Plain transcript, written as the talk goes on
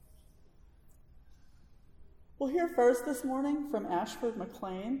We'll hear first this morning from Ashford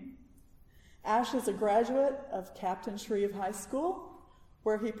McLean. Ash is a graduate of Captain Shreve High School,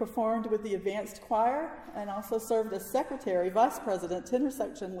 where he performed with the advanced choir and also served as secretary, vice president, tenor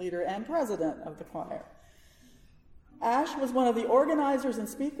section leader, and president of the choir. Ash was one of the organizers and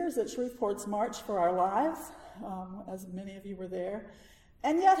speakers at Shreveport's March for Our Lives, as many of you were there,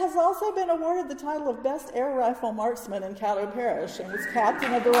 and yet has also been awarded the title of Best Air Rifle Marksman in Caddo Parish and was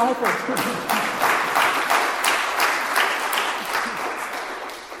captain of the rifle team.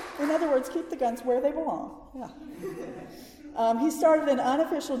 In other words, keep the guns where they belong. Yeah. He started an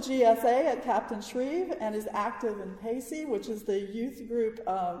unofficial GSA at Captain Shreve and is active in PACey, which is the youth group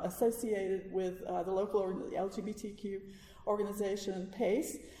associated with the local LGBTQ organization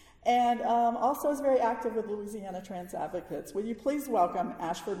PACE, and also is very active with Louisiana Trans Advocates. Will you please welcome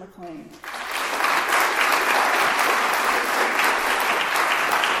Ashford McLean?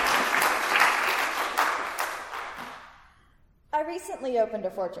 I recently opened a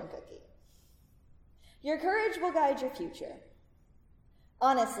fortune cookie. Your courage will guide your future.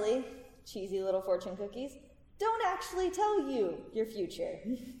 Honestly, cheesy little fortune cookies don't actually tell you your future.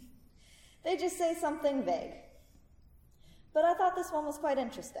 They just say something vague. But I thought this one was quite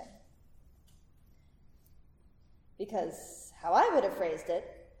interesting. Because how I would have phrased it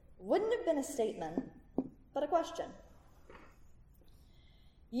wouldn't have been a statement, but a question.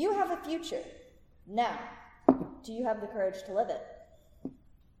 You have a future. Now, do you have the courage to live it?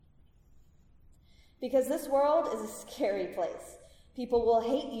 Because this world is a scary place. People will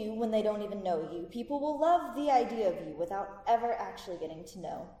hate you when they don't even know you. People will love the idea of you without ever actually getting to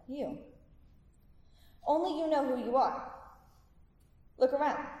know you. Only you know who you are. Look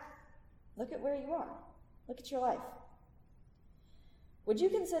around. Look at where you are. Look at your life. Would you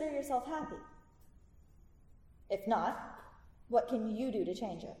consider yourself happy? If not, what can you do to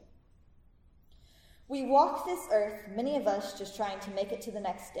change it? We walk this earth, many of us just trying to make it to the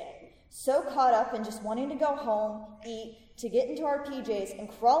next day, so caught up in just wanting to go home, eat, to get into our PJs and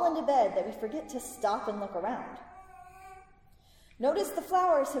crawl into bed that we forget to stop and look around. Notice the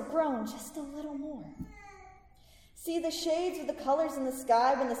flowers have grown just a little more. See the shades of the colors in the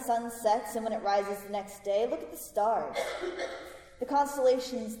sky when the sun sets and when it rises the next day. Look at the stars, the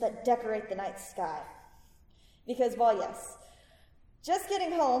constellations that decorate the night sky. Because while yes, just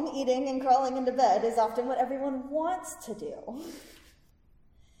getting home, eating, and crawling into bed is often what everyone wants to do,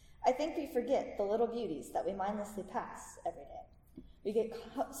 I think we forget the little beauties that we mindlessly pass every day. We get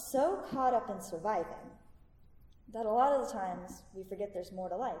so caught up in surviving that a lot of the times we forget there's more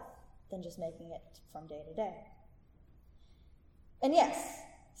to life than just making it from day to day. And yes,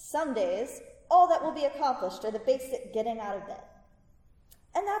 some days, all that will be accomplished are the basic getting out of bed.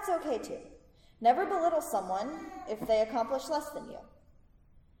 And that's okay too. Never belittle someone if they accomplish less than you.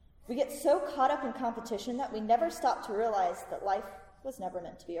 We get so caught up in competition that we never stop to realize that life was never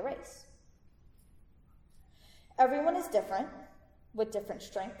meant to be a race. Everyone is different, with different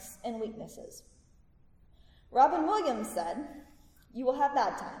strengths and weaknesses. Robin Williams said, "You will have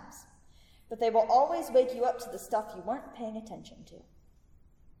bad times, but they will always wake you up to the stuff you weren't paying attention to."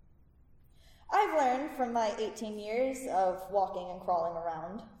 I've learned from my 18 years of walking and crawling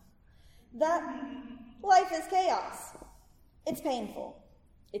around that life is chaos. It's painful.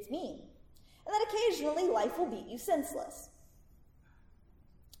 It's mean. And that occasionally life will beat you senseless.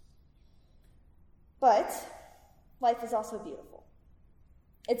 But life is also beautiful.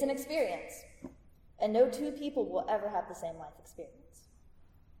 It's an experience, and no two people will ever have the same life experience.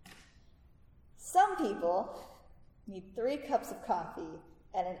 Some people need 3 cups of coffee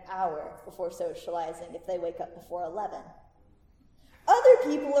and an hour before socializing if they wake up before 11. Other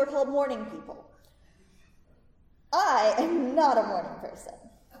people are called morning people. I am not a morning person.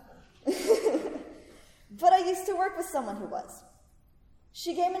 But I used to work with someone who was.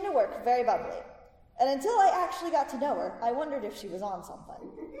 She came into work very bubbly, and until I actually got to know her, I wondered if she was on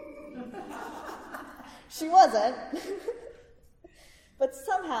something. She wasn't, but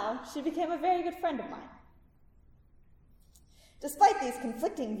somehow she became a very good friend of mine. Despite these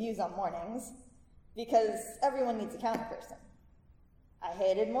conflicting views on mornings, because everyone needs a counter person. I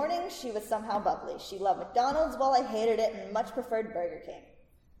hated mornings, she was somehow bubbly. She loved McDonald's while I hated it and much preferred Burger King.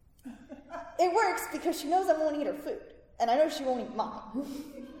 It works because she knows I won't eat her food, and I know she won't eat mine.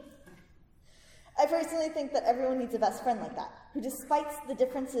 I personally think that everyone needs a best friend like that, who despite the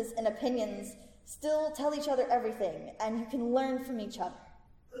differences in opinions, still tell each other everything, and you can learn from each other.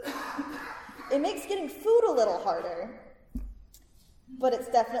 It makes getting food a little harder, but it's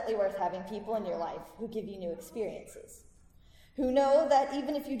definitely worth having people in your life who give you new experiences, who know that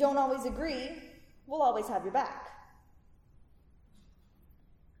even if you don't always agree, we'll always have your back.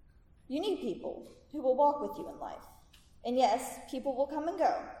 You need people who will walk with you in life. And yes, people will come and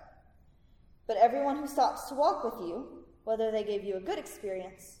go. But everyone who stops to walk with you, whether they gave you a good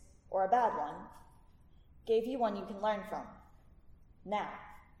experience or a bad one, gave you one you can learn from. Now,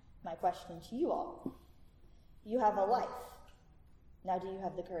 my question to you all. You have a life. Now do you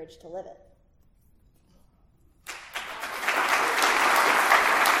have the courage to live it?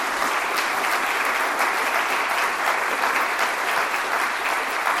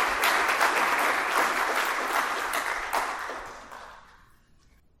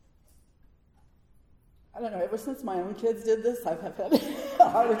 I don't know, ever since my own kids did this, I've had a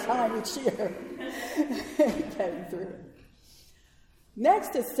harder time each year getting through it.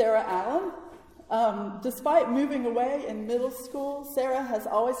 Next is Sarah Allen. Despite moving away in middle school, Sarah has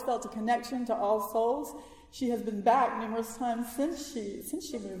always felt a connection to All Souls. She has been back numerous times since she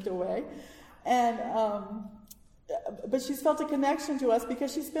moved away, but she's felt a connection to us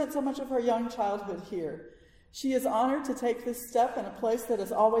because she spent so much of her young childhood here. She is honored to take this step in a place that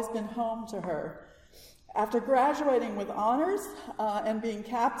has always been home to her. After graduating with honors and being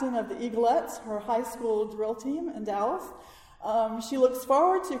captain of the Eaglettes, her high school drill team in Dallas, she looks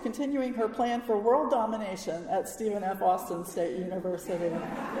forward to continuing her plan for world domination at Stephen F. Austin State University. And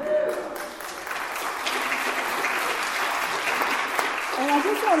I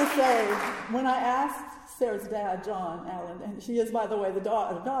just want to say, when I asked Sarah's dad, John Allen, and she is, by the way, the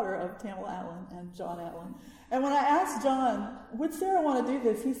daughter of Tamela Allen and John Allen, and when I asked John, would Sarah want to do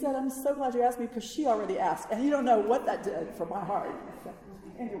this, he said, I'm so glad you asked me because she already asked. And you don't know what that did for my heart. So,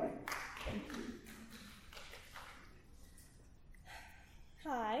 anyway, thank you.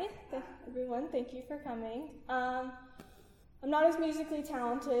 Hi, everyone. Thank you for coming. I'm not as musically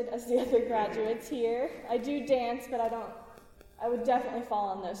talented as the other graduates here. I do dance, but I would definitely fall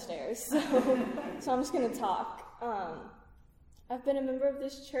on those stairs. So I'm just going to talk. I've been a member of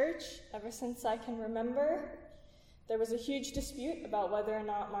this church ever since I can remember. There was a huge dispute about whether or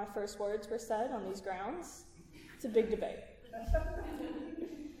not my first words were said on these grounds. It's a big debate.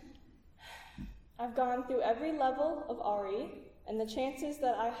 I've gone through every level of RE, and the chances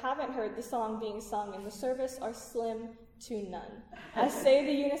that I haven't heard the song being sung in the service are slim to none. I say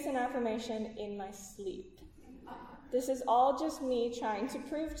the unison affirmation in my sleep. This is all just me trying to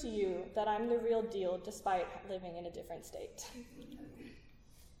prove to you that I'm the real deal despite living in a different state.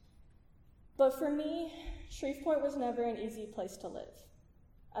 But for me, Shreveport was never an easy place to live.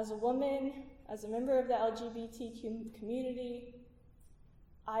 As a woman, as a member of the LGBTQ community,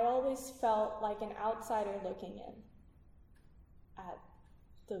 I always felt like an outsider looking in at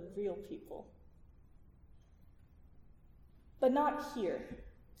the real people. But not here.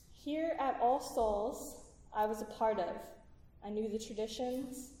 Here at All Souls, I was a part of. I knew the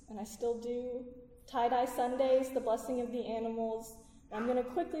traditions, and I still do. Tie-dye Sundays, the blessing of the animals. I'm going to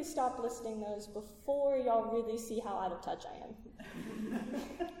quickly stop listing those before y'all really see how out of touch I am.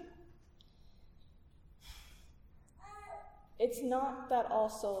 It's not that All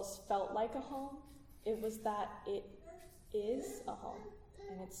Souls felt like a home. It was that it is a home,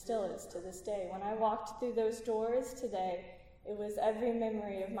 and it still is to this day. When I walked through those doors today, it was every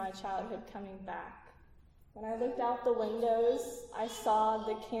memory of my childhood coming back. When I looked out the windows, I saw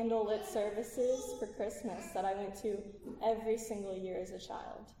the candlelit services for Christmas that I went to every single year as a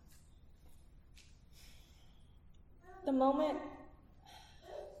child. The moment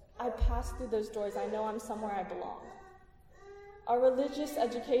I pass through those doors, I know I'm somewhere I belong. Our religious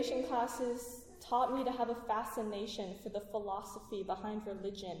education classes taught me to have a fascination for the philosophy behind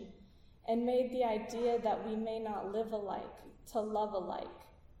religion and made the idea that we may not live alike to love alike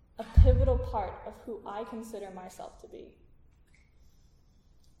a pivotal part of who I consider myself to be.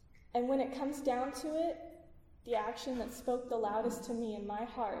 And when it comes down to it, the action that spoke the loudest to me in my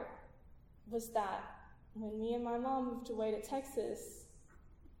heart was that when me and my mom moved away to Texas,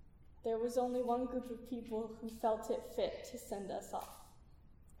 there was only one group of people who felt it fit to send us off.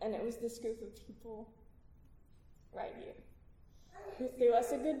 And it was this group of people right here, who threw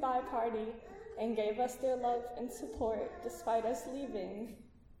us a goodbye party and gave us their love and support despite us leaving.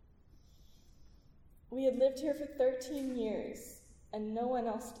 We had lived here for 13 years, and no one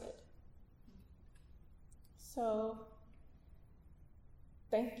else did. So,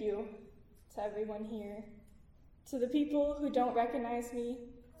 thank you to everyone here. To the people who don't recognize me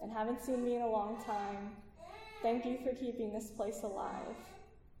and haven't seen me in a long time, thank you for keeping this place alive.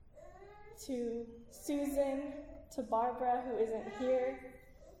 To Susan, to Barbara, who isn't here.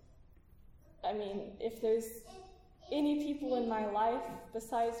 I mean, if there's any people in my life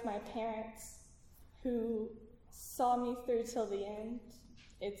besides my parents who saw me through till the end,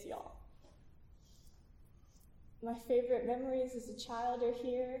 it's y'all. My favorite memories as a child are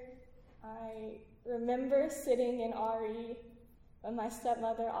here, I remember sitting in RE when my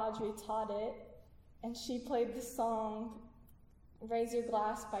stepmother Audrey taught it, and she played the song Raise Your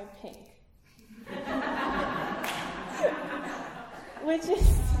Glass by Pink. Which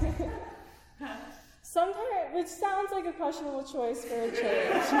is which sounds like a questionable choice for a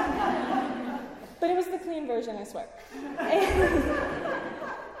church. But it was the clean version, I swear.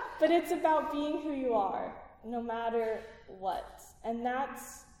 But it's about being who you are, no matter what. And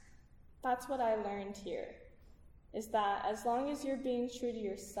that's what I learned here, is that as long as you're being true to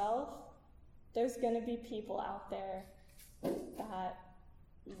yourself, there's going to be people out there that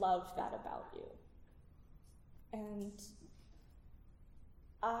love that about you. And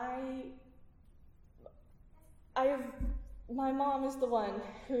my mom is the one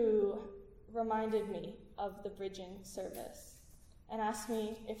who reminded me of the bridging service and asked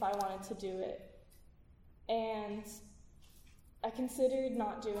me if I wanted to do it. And I considered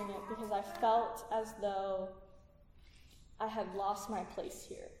not doing it because I felt as though I had lost my place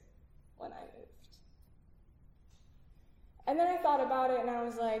here when I moved. And then I thought about it and I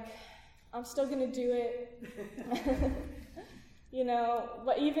was like, I'm still gonna do it. You know,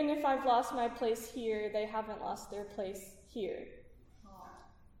 but even if I've lost my place here, they haven't lost their place here.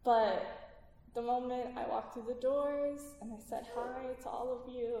 But the moment I walked through the doors and I said hi to all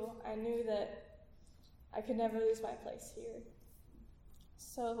of you, I knew that I could never lose my place here.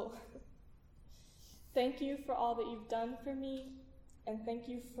 So, thank you for all that you've done for me, and thank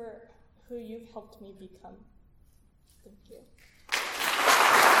you for who you've helped me become. Thank you.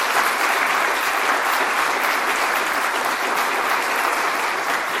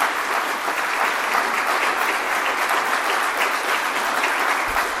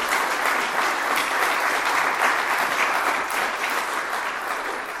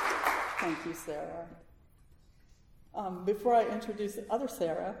 Thank you, Sarah. Before I introduce the other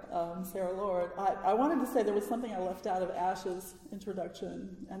Sarah, Sarah Lord, I wanted to say there was something I left out of Ash's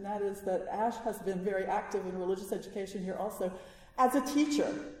introduction, and that is that Ash has been very active in religious education here also as a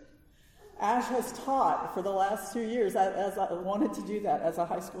teacher. Ash has taught for the last 2 years as I wanted to do that as a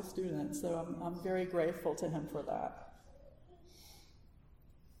high school student, so I'm very grateful to him for that.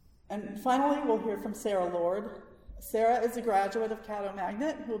 And finally, we'll hear from Sarah Lord. Sarah is a graduate of Caddo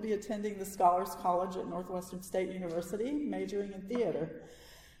Magnet who will be attending the Scholars College at Northwestern State University, majoring in theater.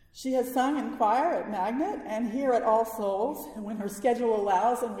 She has sung in choir at Magnet and here at All Souls, and when her schedule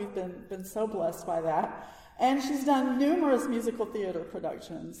allows, and we've been so blessed by that. And she's done numerous musical theater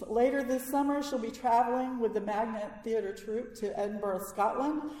productions. Later this summer, she'll be traveling with the Magnet Theater Troupe to Edinburgh,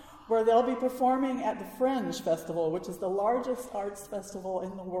 Scotland, where they'll be performing at the Fringe Festival, which is the largest arts festival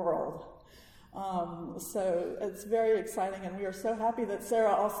in the world. So it's very exciting, and we are so happy that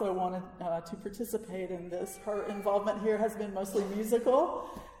Sarah also wanted to participate in this. Her involvement here has been mostly musical,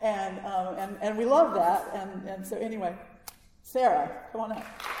 and we love that. And so anyway, Sarah, come on up.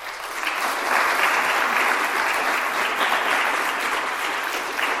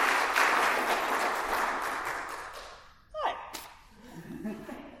 Hi.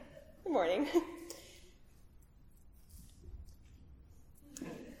 Good morning.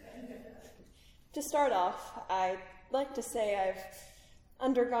 To start off, I'd like to say I've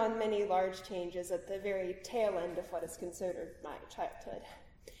undergone many large changes at the very tail end of what is considered my childhood.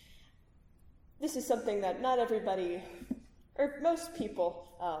 This is something that not everybody, or most people,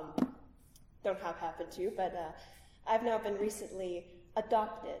 don't have happen to, but I've now been recently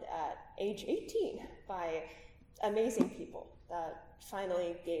adopted at age 18 by amazing people that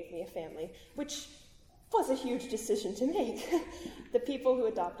finally gave me a family, which was a huge decision to make. The people who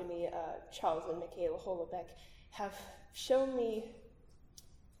adopted me, Charles and Michaela Holobeck, have shown me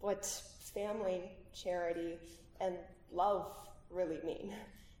what family, charity, and love really mean.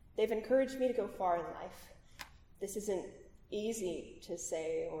 They've encouraged me to go far in life. This isn't easy to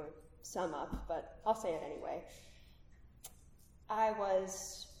say or sum up, but I'll say it anyway. I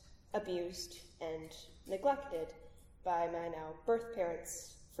was abused and neglected by my now birth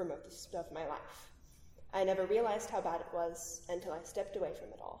parents for most of my life. I never realized how bad it was until I stepped away from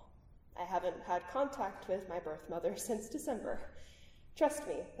it all. I haven't had contact with my birth mother since December. Trust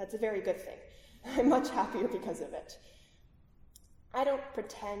me, that's a very good thing. I'm much happier because of it. I don't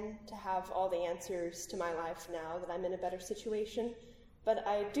pretend to have all the answers to my life now that I'm in a better situation, but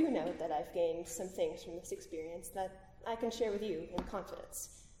I do know that I've gained some things from this experience that I can share with you in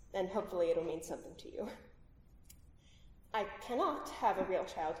confidence, and hopefully it'll mean something to you. I cannot have a real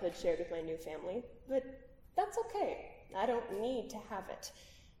childhood shared with my new family, but that's okay. I don't need to have it.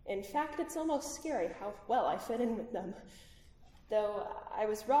 In fact, it's almost scary how well I fit in with them. Though I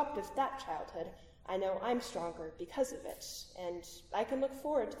was robbed of that childhood, I know I'm stronger because of it, and I can look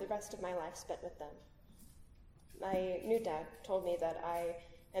forward to the rest of my life spent with them. My new dad told me that I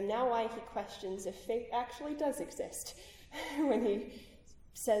am now why he questions if fate actually does exist. When he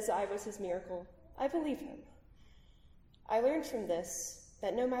says I was his miracle, I believe him. I learned from this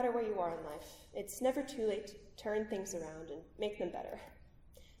that no matter where you are in life, it's never too late to turn things around and make them better.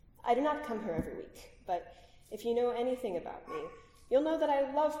 I do not come here every week, but if you know anything about me, you'll know that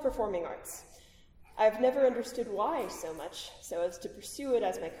I love performing arts. I've never understood why so much, so as to pursue it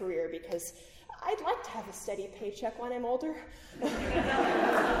as my career, because I'd like to have a steady paycheck when I'm older.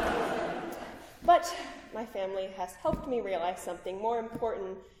 But my family has helped me realize something more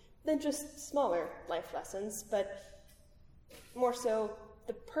important than just smaller life lessons, but more so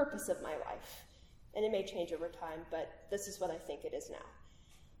the purpose of my life. And it may change over time, but this is what I think it is now.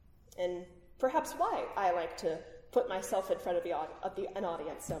 And perhaps why I like to put myself in front of an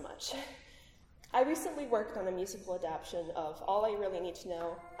audience so much. I recently worked on a musical adaptation of All I Really Need to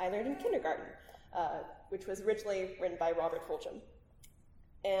Know I Learned in Kindergarten, which was originally written by Robert Fulghum.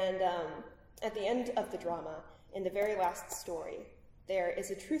 And at the end of the drama, in the very last story, there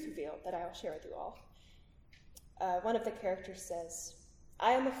is a truth reveal that I will share with you all. One of the characters says,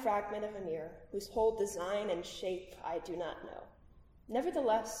 "I am a fragment of a mirror whose whole design and shape I do not know.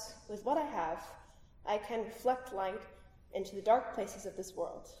 Nevertheless, with what I have, I can reflect light into the dark places of this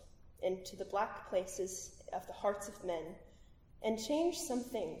world, into the black places of the hearts of men, and change some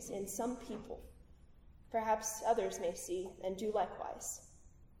things in some people. Perhaps others may see and do likewise.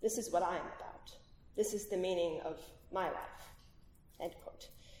 This is what I am about. This is the meaning of my life." End quote.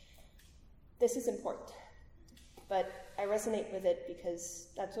 This is important, but I resonate with it because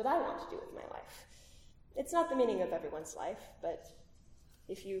that's what I want to do with my life. It's not the meaning of everyone's life, but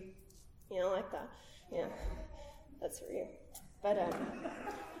if you like that, yeah, that's for you. But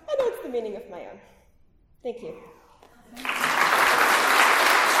I know it's the meaning of my own. Thank you.